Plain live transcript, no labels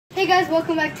Hey guys,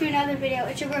 welcome back to another video.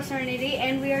 It's your girl Serenity,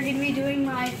 and we are going to be doing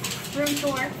my room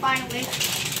tour, finally.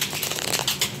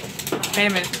 Wait a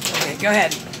minute. Okay, go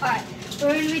ahead. Alright,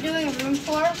 we're going to be doing a room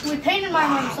tour. We painted my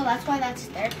room, so that's why that's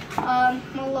there. My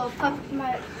little puppy,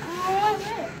 because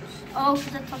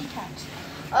it's untapped.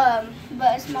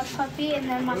 But it's my puppy, and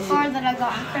then my card that I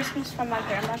got on Christmas from my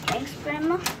grandma. Thanks,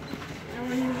 Grandma. And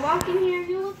when you walk in here,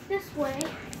 you look this way.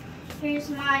 Here's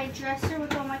my dresser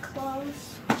with all my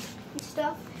clothes and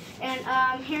stuff.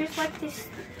 And here's like this,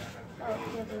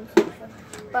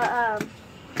 but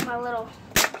my little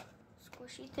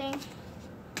squishy thing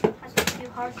has a few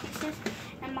hard pieces,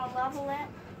 and my levelette,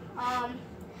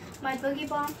 my boogie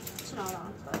bomb, it's not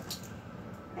on, but,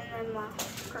 and then my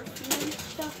perfume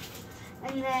stuff,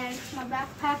 and then my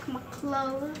backpack, my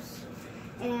clothes,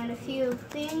 and a few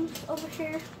things over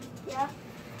here, yeah.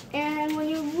 And when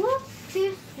you look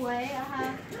this way, I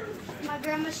have my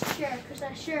grandma's chair, because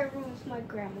I share a room with my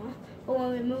grandma. But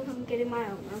when we move, I'm getting my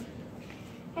own room.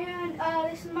 And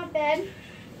this is my bed. This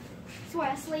is where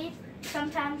I sleep.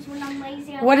 Sometimes when I'm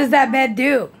lazy. What does that bed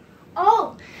do?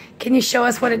 Oh! Can you show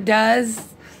us what it does?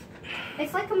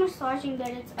 It's like a massaging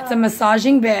bed. It's a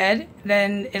massaging bed.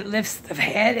 Then it lifts the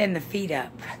head and the feet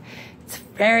up. It's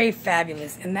very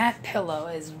fabulous. And that pillow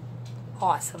is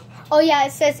awesome. Oh yeah,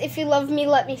 it says, if you love me,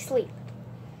 let me sleep.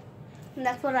 And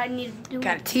that's what I need to do.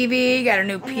 Got a TV, got a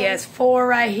new PS4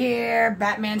 right here.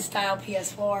 Batman style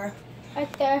PS4.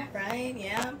 Right there. Right,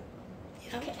 yeah.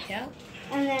 Yep, Okay. yep.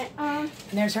 And then, And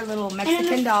there's her little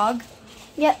Mexican dog.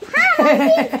 Yep.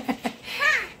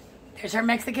 There's her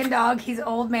Mexican dog. He's an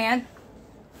old man.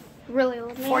 Really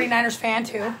old man. 49ers fan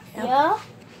too. Yep. Yeah.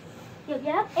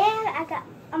 Yep.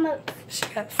 And She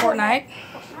got Fortnite.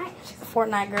 She's a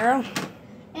Fortnite girl.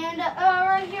 And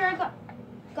right here I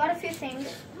got a few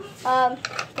things. Got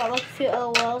like a few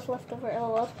LOLs, leftover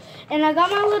LOLs. And I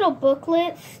got my little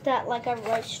booklets that like I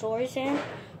write stories in.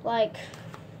 Like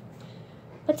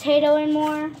Potato and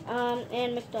More,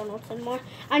 and McDonald's and More.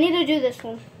 I need to do this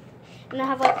one. And I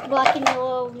have like black and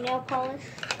yellow nail polish.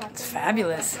 It's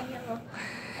fabulous.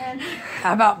 And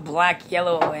How about black,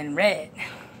 yellow, and red?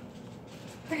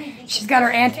 She's got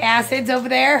her antacids over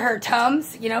there, her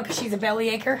Tums, you know, because she's a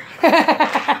bellyacre.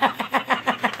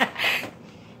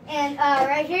 And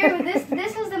right here,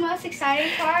 this was the most exciting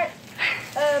part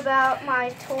about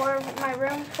my tour, my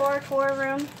room tour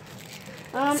room.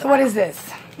 So what is this?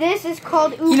 This is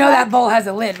called You know that bowl has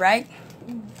a lid, right?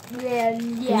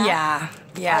 Yeah.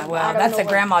 Yeah, well, that's a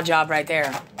grandma job right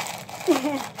there.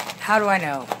 How do I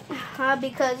know?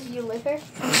 Because you live here?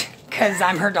 Because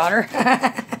I'm her daughter.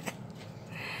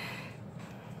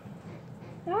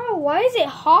 Oh, why is it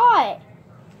hot?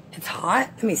 It's hot?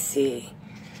 Let me see.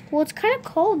 Well, it's kind of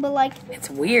cold, but like... It's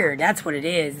weird. That's what it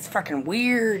is. It's fucking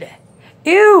weird.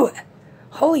 Ew!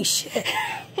 Holy shit.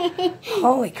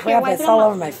 Holy crap, it's all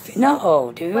over my face.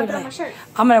 No, dude. Wipe it on my shirt.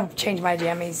 I'm going to change my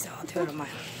jammies, so I'll do it on my...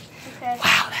 Okay.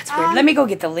 Wow, that's weird. Let me go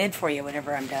get the lid for you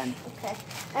whenever I'm done. Okay.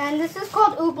 And this is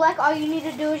called Oobleck. All you need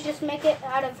to do is just make it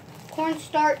out of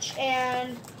cornstarch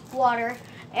and water.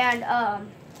 And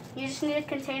you just need a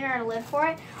container and a lid for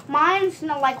it. Mine's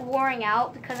not like wearing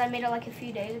out because I made it like a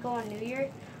few days ago on New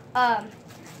Year.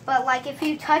 But like if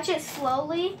you touch it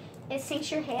slowly, it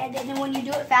sinks your hand, and then when you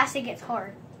do it fast, it gets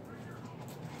hard.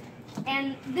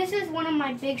 And this is one of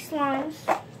my big slimes.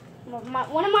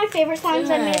 One of my favorite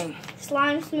slimes. I made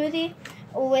slime smoothie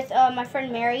with my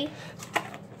friend Mary,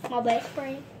 my best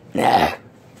friend.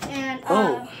 And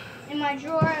in my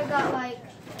drawer, I got like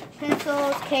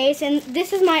pencils, case, and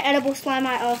this is my edible slime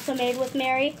I also made with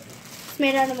Mary. It's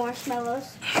made out of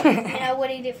marshmallows. And I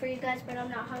would eat it for you guys, but I'm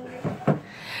not hungry.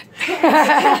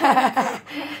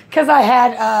 Because I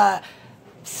had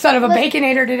son of a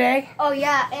baconator today. Oh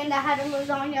yeah, and I had a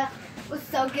lasagna. It was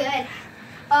so good.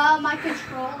 My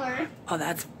controller. Oh,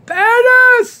 that's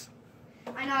badass.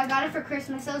 I know, I got it for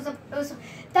Christmas.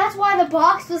 That's why the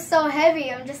box was so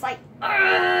heavy. I'm just like,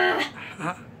 ugh.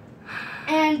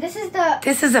 And this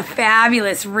is a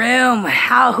fabulous room.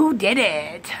 Who did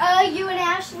it? You and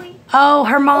Ashley. Oh,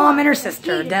 her mom and her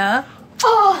sister, duh.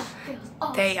 Oh.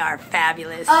 They are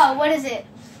fabulous. Oh, what is it?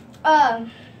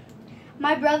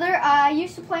 My brother, I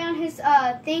used to play on his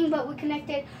thing, but we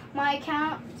connected my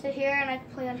account to here, and I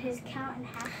could play on his account and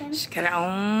hack him. She's got her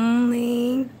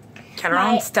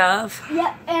own stuff.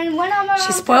 Yeah, and when I'm around,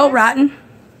 she's spoiled rotten.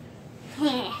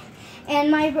 And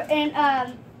my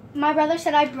brother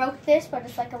said I broke this, but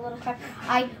it's like a little crack.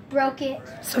 I broke it.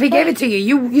 So if he gave it to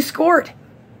you, you scored.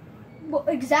 Well,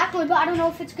 exactly, but I don't know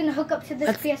if it's gonna hook up to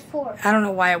this PS4. I don't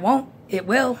know why it won't. It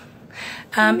will.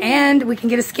 And we can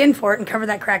get a skin for it and cover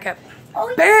that crack up. Oh,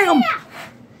 bam!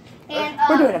 Yeah. And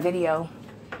we're doing a video.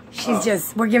 She's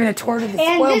just, we're giving a tour to the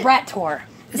Spoiled Brat tour.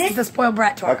 This is the Spoiled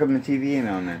Brat tour. How come the TV ain't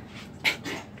on there?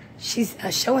 She's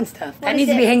showing stuff. That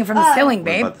needs to be hanging from the ceiling,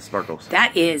 babe. What about the sparkles?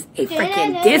 That is a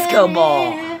freaking disco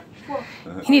ball.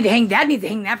 You need to hang, Dad needs to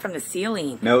hang that from the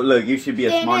ceiling. No, look, you should be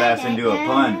a smart ass and do a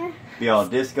pun. Be all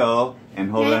disco and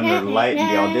hold it under the light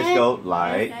and be all disco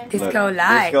light. Disco look,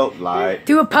 light. Disco light.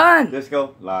 Do a pun.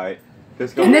 Disco light.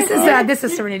 Disco And this light.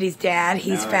 is Serenity's dad.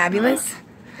 He's fabulous.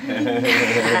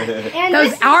 And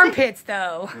Those armpits,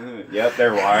 though. Yep,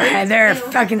 they're white. They're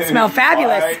fucking smell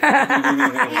fabulous.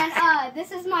 And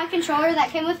this is my controller that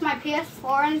came with my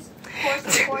PS4 and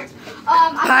sports.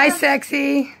 Hi,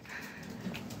 sexy.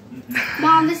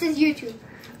 Mom, this is YouTube.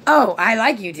 Oh, I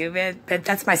like YouTube, but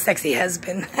that's my sexy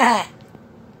husband.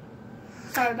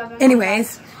 Sorry about that.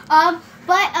 Anyways. But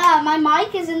my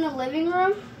mic is in the living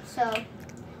room, so.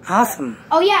 Awesome.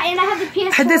 Oh yeah, and I have the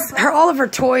PS4. All of her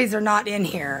toys are not in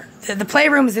here. The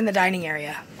playroom is in the dining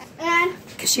area. And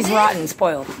because she's rotten,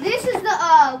 spoiled. This is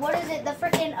the what is it? The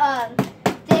freaking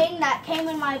thing that came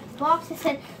in my box. It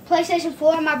said PlayStation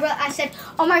 4. And I said,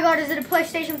 "Oh my God, is it a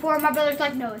PlayStation 4?" And my brother's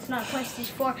like, "No, it's not a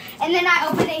PlayStation 4." And then I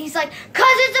opened it. He's like, "Cause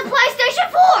it's a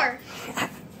PlayStation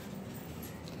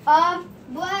 4."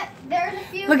 But there's a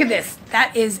few. Look at this.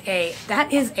 That is a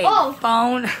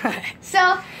phone.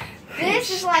 So this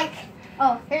is like,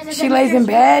 here's a. She lays in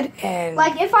bed and.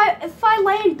 Like if I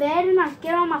lay in bed and I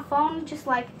get on my phone and just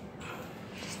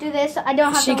do this, I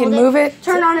don't have to hold it. She can move it.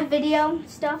 Turn on a video and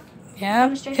stuff.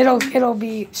 Yeah, it'll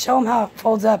be, show them how it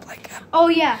folds up like. Oh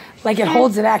yeah. Like it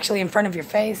holds it actually in front of your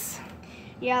face.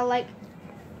 Yeah, like.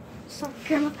 So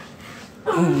Grandma.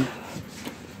 Like.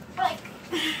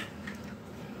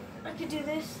 I could do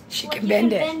this. She can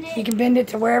bend it. You can bend it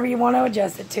to wherever you want to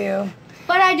adjust it to.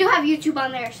 But I do have YouTube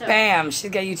on there, so. Bam! She's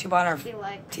got YouTube on her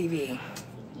TV.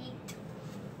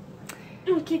 I'm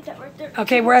gonna keep that right there.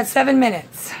 Okay, we're at 7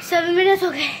 minutes. 7 minutes,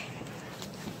 okay.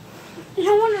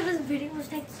 No wonder this video was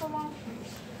taking so long.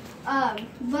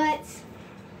 But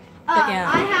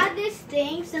yeah. I had this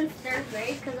thing since 3rd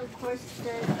grade, because of course it's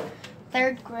the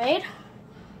 3rd grade.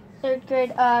 3rd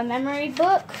grade memory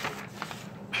book.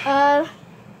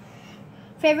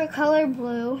 Favorite color,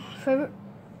 blue.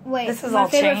 This is all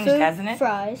changed, food, hasn't it?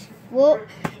 Fries. Well,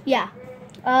 yeah.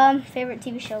 Favorite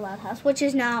TV show, Loud House, which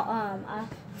is now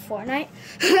Fortnite.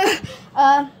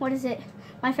 What is it?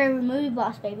 My favorite movie,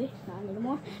 Boss Baby. Not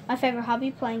anymore. My favorite hobby,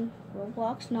 playing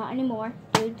Roblox. Not anymore.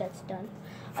 Dude, that's done.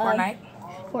 Fortnite?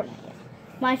 Fortnite, yeah.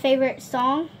 My favorite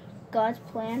song, God's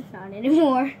Plan. Not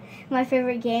anymore. My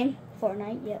favorite game,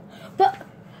 Fortnite, yep. But,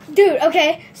 dude,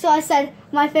 okay, so I said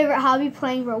my favorite hobby,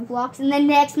 playing Roblox. And then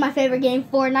next, my favorite game,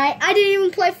 Fortnite. I didn't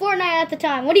even play Fortnite at the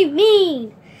time. What do you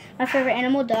mean? My favorite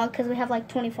animal, dog, because we have like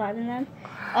 25 in them.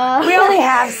 We only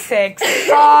have 6.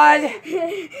 God.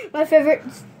 My favorite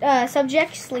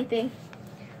subject, sleeping.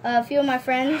 A few of my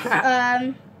friends.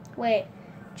 Jasmine.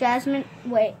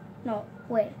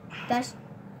 That's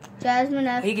Jasmine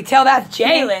F. You can tell that's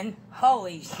Jalen.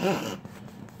 Holy shit.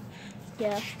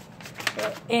 Yeah.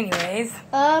 Anyways.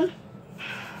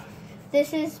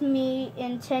 This is me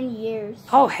in 10 years.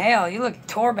 Oh hell, you look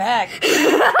tore back.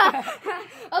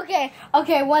 Okay,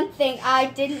 one thing. I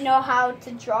didn't know how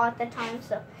to draw at the time,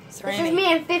 so this is me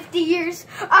in 50 years.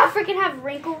 I freaking have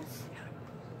wrinkles.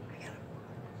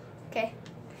 Okay.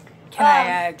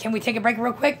 Can we take a break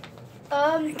real quick?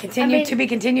 To be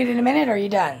continued in a minute, or are you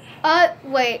done?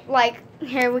 Wait,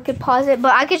 here, we could pause it,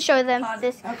 but I could show them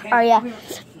this. Okay. Oh, yeah.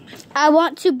 I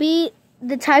want to be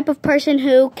the type of person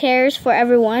who cares for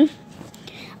everyone.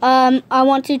 I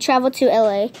want to travel to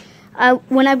LA.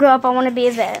 When I grow up, I want to be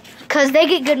a vet. Because they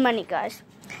get good money, guys.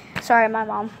 Sorry, my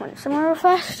mom went somewhere real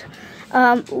fast.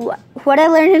 What I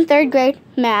learned in 3rd grade,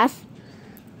 math,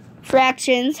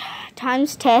 fractions,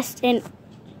 times test, and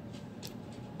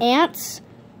ants.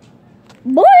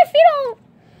 Boy, if you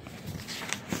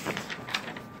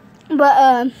don't.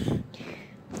 But,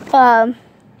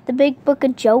 the Big Book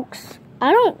of Jokes.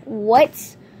 I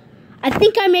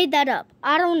think I made that up.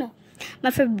 I don't know.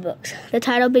 My favorite books. The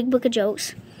title, Big Book of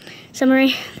Jokes.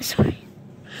 Summary.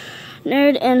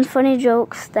 Nerd and funny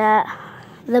jokes that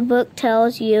the book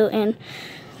tells you, and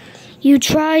you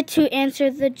try to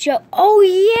answer the joke. Oh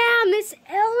yeah, Miss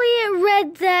Elliott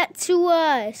read that to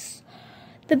us.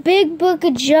 The Big Book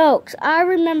of Jokes. I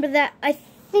remember that. I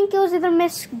think it was either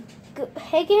Miss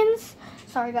Higgins.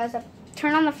 Sorry guys, I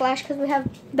turned on the flash because we have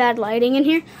bad lighting in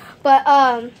here. But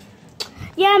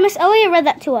yeah, Miss Elliott read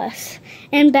that to us.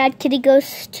 And Bad Kitty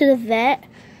Goes to the Vet.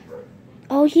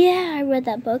 Oh yeah, I read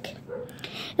that book.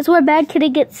 It's where Bad Kitty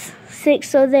gets sick,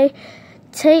 so they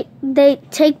take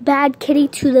Bad Kitty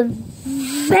to the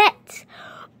vet.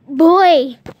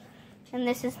 Boy. And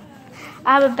this is,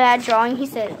 I have a bad drawing. He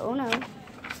said, oh no. Is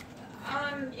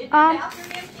the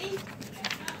bathroom empty?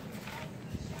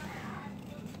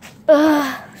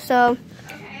 So.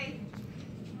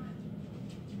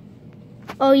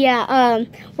 Oh yeah,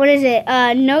 what is it?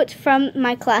 Notes from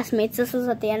my classmates. This was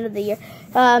at the end of the year.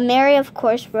 Mary, of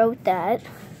course, wrote that.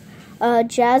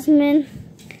 Jasmine,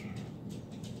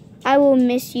 I will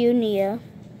miss you, Nia.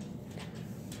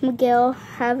 Miguel,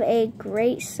 have a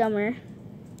great summer.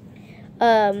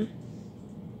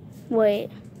 Wait.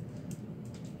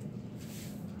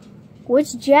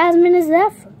 Which Jasmine is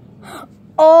that from?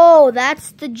 Oh,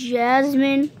 that's the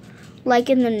Jasmine, like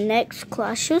in the next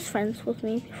class. She was friends with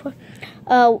me before.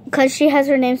 Cause she has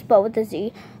her name spelled with a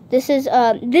Z. This is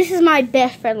my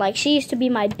best friend. Like, she used to be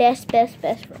my best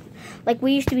friend. Like,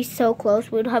 we used to be so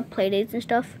close. We would have play dates and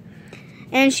stuff.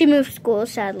 And she moved schools,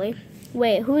 sadly.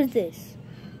 Wait, who is this?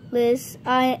 Liz,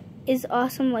 I is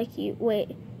awesome like you.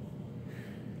 Wait,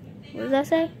 what does that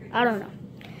say? I don't know.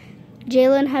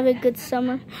 Jalen, have a good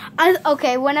summer.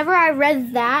 Okay, whenever I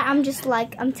read that, I'm just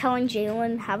like, I'm telling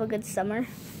Jalen, have a good summer.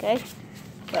 Okay,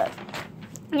 but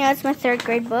yeah, it's my 3rd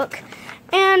grade book.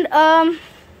 And, hold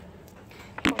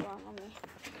on, let me.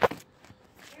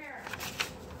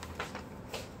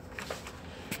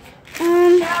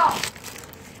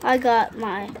 I got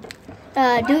my,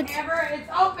 dude. It's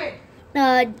open.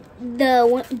 The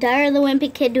Diary of the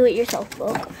Wimpy Kid Do-It-Yourself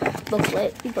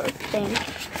booklet thing.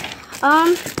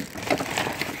 I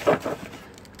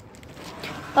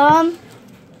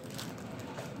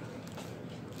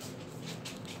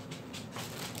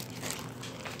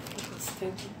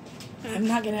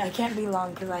can't be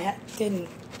long because I didn't.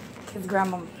 Because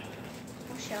Grandma.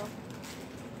 I'll show.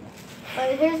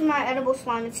 But here's my edible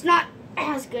slime. It's not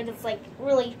as good. It's like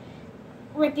really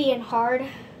rippy and hard.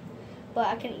 But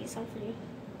I can eat some for you.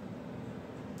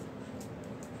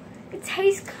 It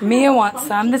tastes kind Mia of wants funky.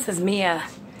 some. This is Mia.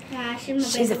 Yeah,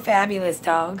 She's a fabulous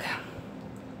dog.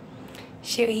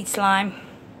 She'll eat slime.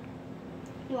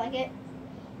 You like it?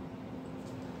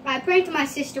 I pranked my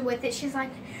sister with it. She's like,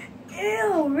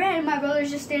 ew, red. And my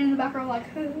brother's just standing in the background like,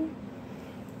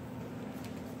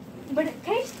 But it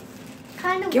tastes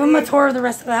kind of Give weird. him a tour of the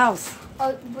rest of the house.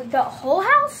 Oh, the whole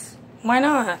house? Why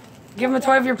not? Give him a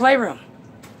tour of your playroom.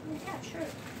 Yeah, sure.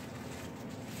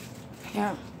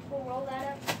 Yeah. We'll roll that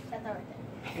up. Set that right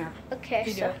there. Here. Okay,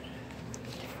 You do so. it.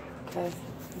 Because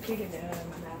if you can do it in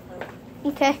my bathroom.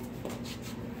 Okay.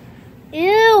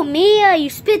 Ew, Mia, you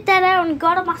spit that out and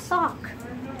got on my sock.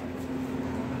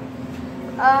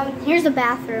 Here's the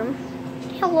bathroom.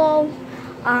 Hello.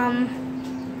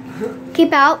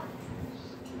 Keep out.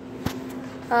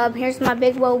 Here's my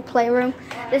big old playroom.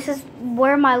 This is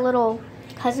where my little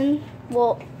cousin,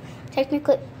 well,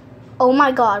 technically, oh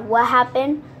my God, what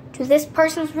happened to this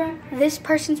person's room?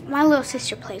 My little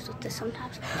sister plays with this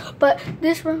sometimes. But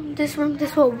this room,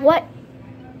 what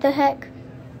the heck?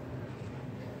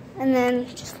 And then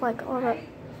just like all that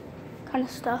kind of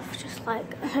stuff. Just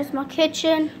like, here's my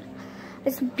kitchen.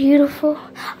 It's beautiful.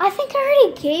 I think I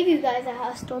already gave you guys a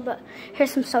house tour, but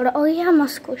here's some soda. Oh yeah, my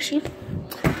squishy.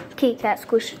 Kitty cat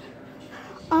squishy.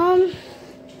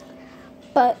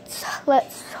 But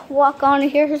let's walk on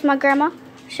here. Here's my grandma.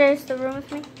 Shares the room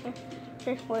with me.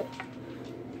 Here, wait.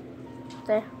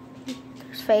 There.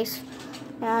 There's face.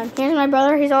 And here's my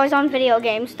brother. He's always on video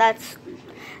games. That's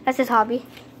his hobby.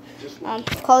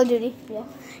 Call of Duty. Yeah.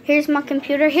 Here's my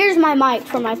computer. Here's my mic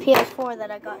for my PS4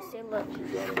 that I got. See, look.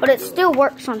 But it still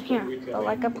works on here. But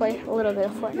like I play a little bit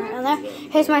of Fortnite on there.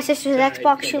 Here's my sister's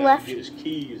Xbox she left.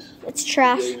 It's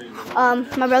trash.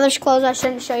 My brother's clothes, I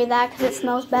shouldn't show you that because it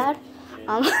smells bad.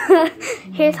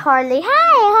 Here's Harley.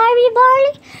 Hi, Harvey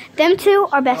Barley. Them two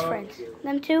are best friends.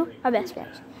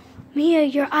 Mia,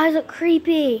 your eyes look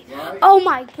creepy. Oh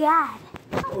my God.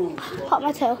 Pop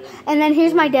my toe. And then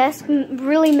here's my desk.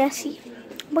 Really messy.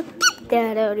 And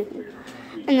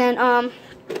then, I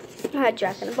had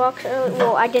Jack in the Box.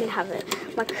 Well, I didn't have it.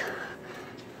 Like,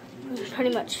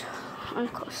 pretty much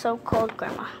so-called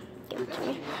grandma gave it to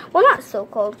me. Well, not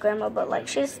so-called grandma, but like,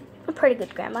 she's a pretty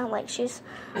good grandma. Like, she's,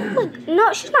 like,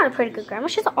 no, she's not a pretty good grandma.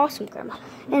 She's an awesome grandma.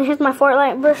 And here's my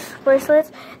Fortnite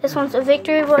bracelets. This one's a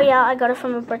Victory Royale. I got it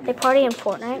from a birthday party in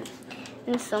Fortnite.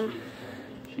 And some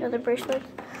other bracelets.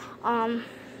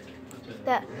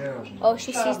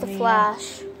 She sees the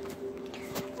flash.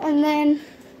 And then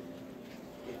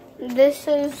this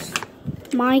is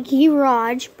my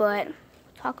garage, but we'll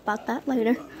talk about that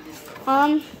later.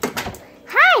 Hi,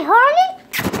 Harley.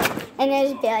 And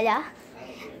there's Bella.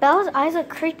 Bella's eyes look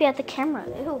creepy at the camera.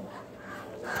 Ew.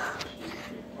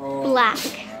 Black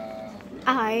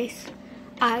eyes.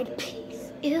 Eyed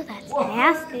peas. Ew, that's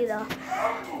nasty though.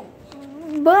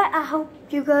 But I hope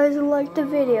you guys liked the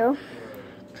video.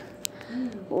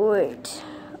 Wait.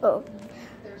 Oh.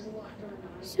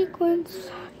 Sequence.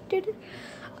 Did it?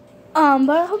 But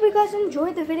I hope you guys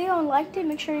enjoyed the video and liked it.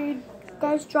 Make sure you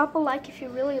guys drop a like if you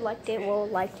really liked it. Well,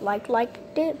 liked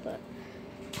it, but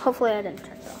hopefully I didn't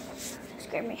turn it off. That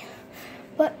scared me.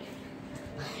 But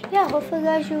yeah, hopefully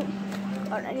guys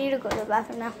I need to go to the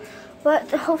bathroom now. But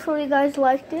hopefully you guys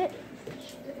liked it.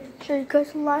 Make sure you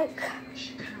guys like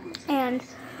and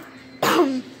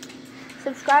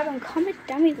subscribe and comment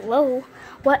down below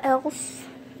what else,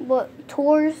 what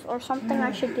tours or something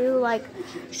I should do, like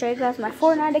show you guys my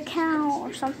Fortnite account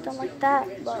or something like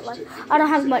that. But like I don't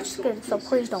have much skin, so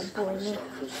please don't bully me.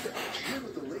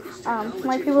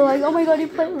 Like people are like, oh my god, you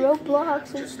play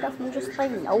Roblox and stuff. I'm just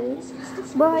like, no,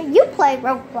 but you play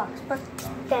Roblox, but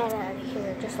get out of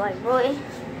here. Just like, really,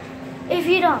 if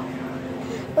you don't.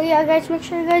 But yeah, guys, make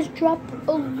sure you guys drop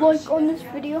a like on this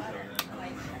video.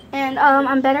 And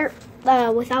I'm better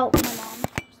without my mom.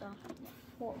 So,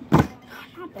 well,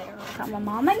 not better without my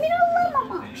mom. I mean, I love my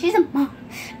mom. She's a mom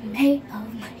made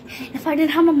of money. If I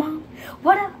didn't have my mom,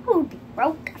 what I would be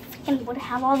broke. I freaking would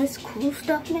have all this cool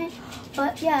stuff, man.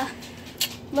 But yeah,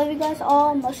 love you guys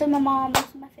all. Mostly my mom,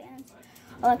 most of my fans,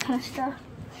 all that kind of stuff.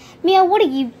 Mia, what are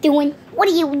you doing? What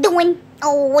are you doing?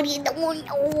 Oh, what are you doing?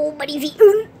 Oh, what are you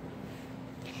doing?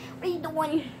 What are you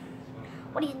doing?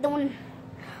 What are you doing?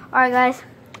 Alright, guys.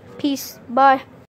 Peace. Bye.